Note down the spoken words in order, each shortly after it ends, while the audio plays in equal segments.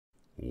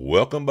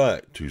Welcome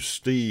back to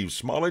Steve's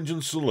Small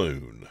Engine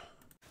Saloon.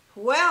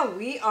 Well,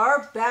 we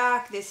are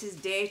back. This is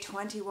day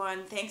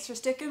 21. Thanks for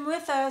sticking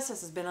with us.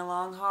 This has been a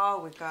long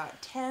haul. We've got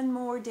 10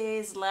 more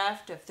days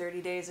left of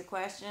 30 days of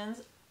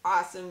questions.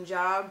 Awesome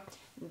job.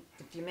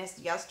 If you missed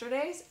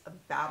yesterday's,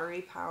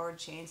 battery-powered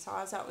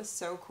chainsaws. That was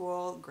so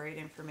cool. Great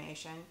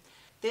information.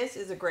 This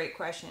is a great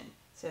question. It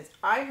says,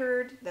 I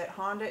heard that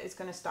Honda is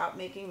going to stop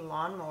making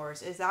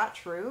lawnmowers. Is that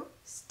true?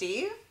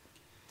 Steve?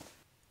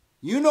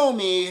 You know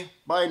me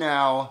by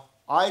now.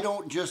 I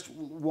don't just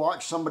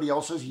watch somebody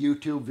else's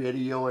YouTube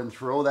video and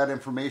throw that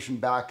information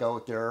back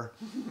out there.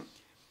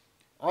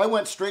 I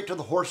went straight to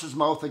the horse's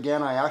mouth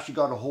again. I actually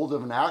got a hold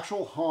of an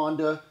actual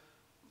Honda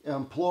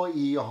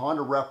employee, a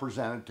Honda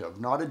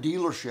representative, not a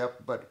dealership,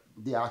 but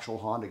the actual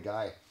Honda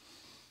guy.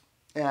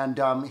 And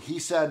he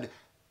said,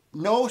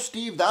 no,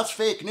 Steve, that's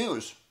fake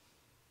news.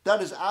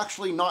 That is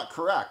actually not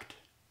correct.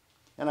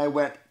 And I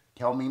went,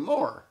 tell me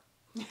more.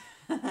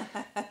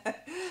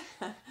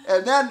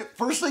 And then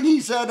first thing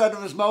he said out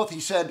of his mouth, he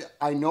said,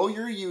 I know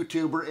you're a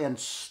YouTuber and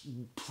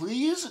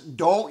please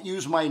don't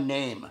use my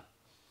name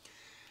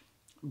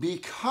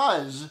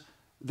because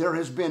there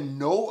has been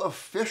no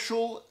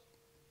official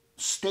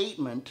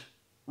statement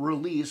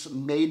release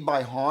made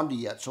by Honda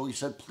yet. So he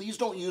said, please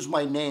don't use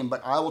my name,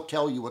 but I will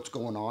tell you what's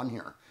going on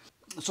here.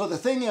 So the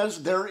thing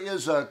is, there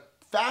is a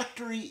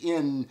factory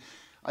in,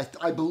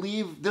 I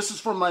believe, this is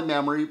from my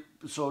memory,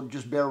 so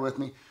just bear with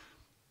me.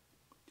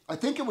 I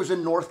think it was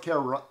in North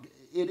Carolina.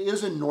 It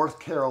is in North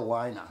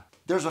Carolina.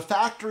 There's a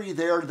factory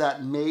there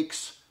that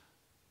makes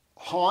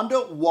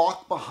Honda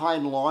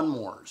walk-behind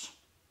lawnmowers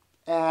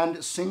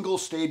and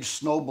single-stage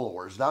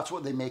snowblowers. That's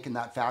what they make in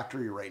that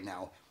factory right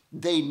now.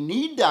 They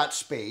need that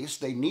space.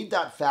 They need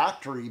that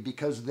factory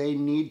because they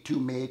need to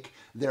make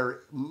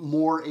their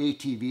more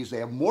ATVs. They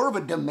have more of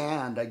a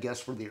demand, I guess,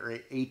 for their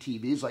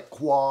ATVs, like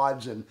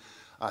quads and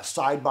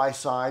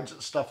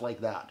side-by-sides, stuff like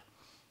that.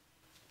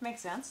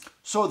 Makes sense.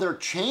 So they're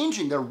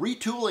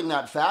retooling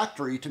that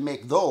factory to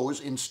make those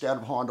instead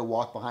of Honda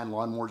walk-behind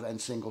lawnmowers and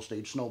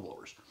single-stage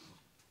snowblowers.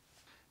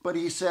 But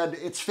he said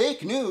it's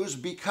fake news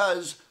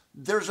because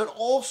there's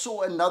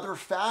also another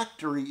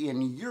factory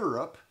in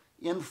Europe,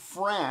 in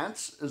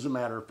France, as a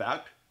matter of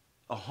fact,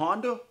 a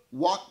Honda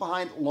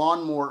walk-behind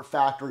lawnmower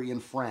factory in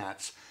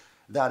France.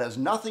 That has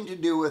nothing to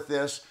do with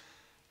this.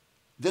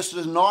 This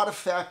does not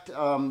affect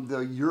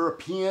the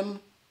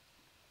European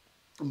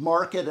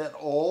market at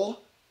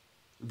all.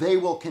 They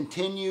will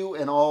continue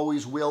and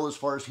always will, as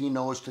far as he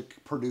knows, to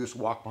produce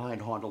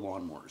walk-behind Honda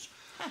lawnmowers.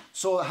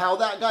 So how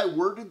that guy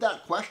worded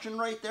that question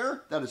right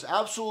there, that is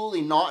absolutely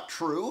not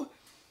true.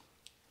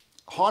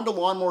 Honda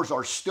lawnmowers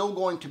are still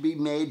going to be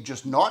made,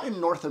 just not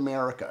in North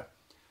America,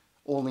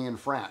 only in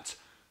France.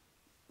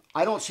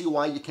 I don't see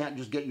why you can't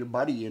just get your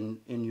buddy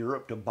in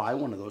Europe to buy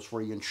one of those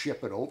for you and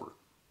ship it over.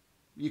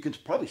 You can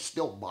probably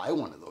still buy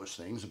one of those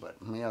things, but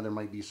yeah, there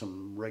might be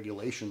some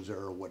regulations there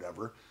or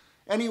whatever.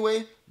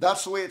 Anyway,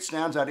 that's the way it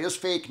stands. That is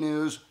fake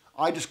news.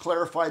 I just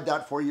clarified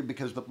that for you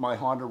because my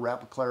Honda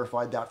rep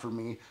clarified that for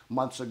me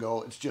months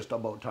ago. It's just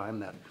about time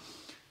that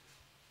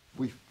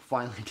we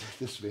finally did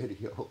this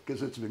video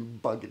because it's been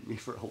bugging me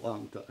for a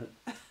long time.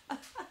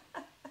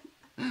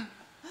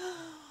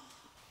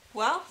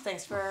 Well,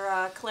 thanks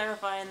for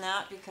clarifying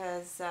that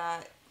because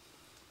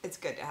it's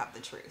good to have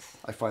the truth.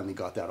 I finally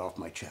got that off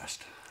my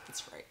chest.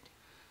 That's right.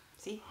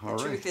 See, the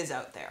truth is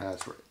out there.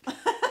 That's right.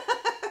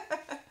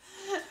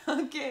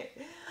 Okay,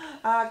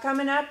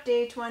 coming up,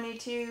 day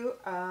 22,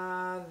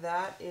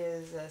 that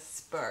is a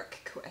spark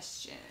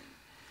question.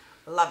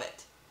 Love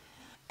it.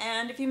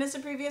 And if you missed the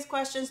previous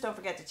questions, don't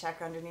forget to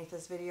check underneath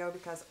this video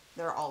because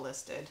they're all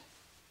listed.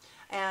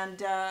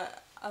 And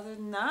other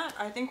than that,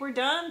 I think we're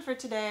done for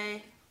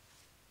today.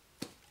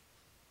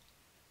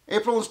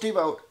 April and Steve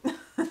out.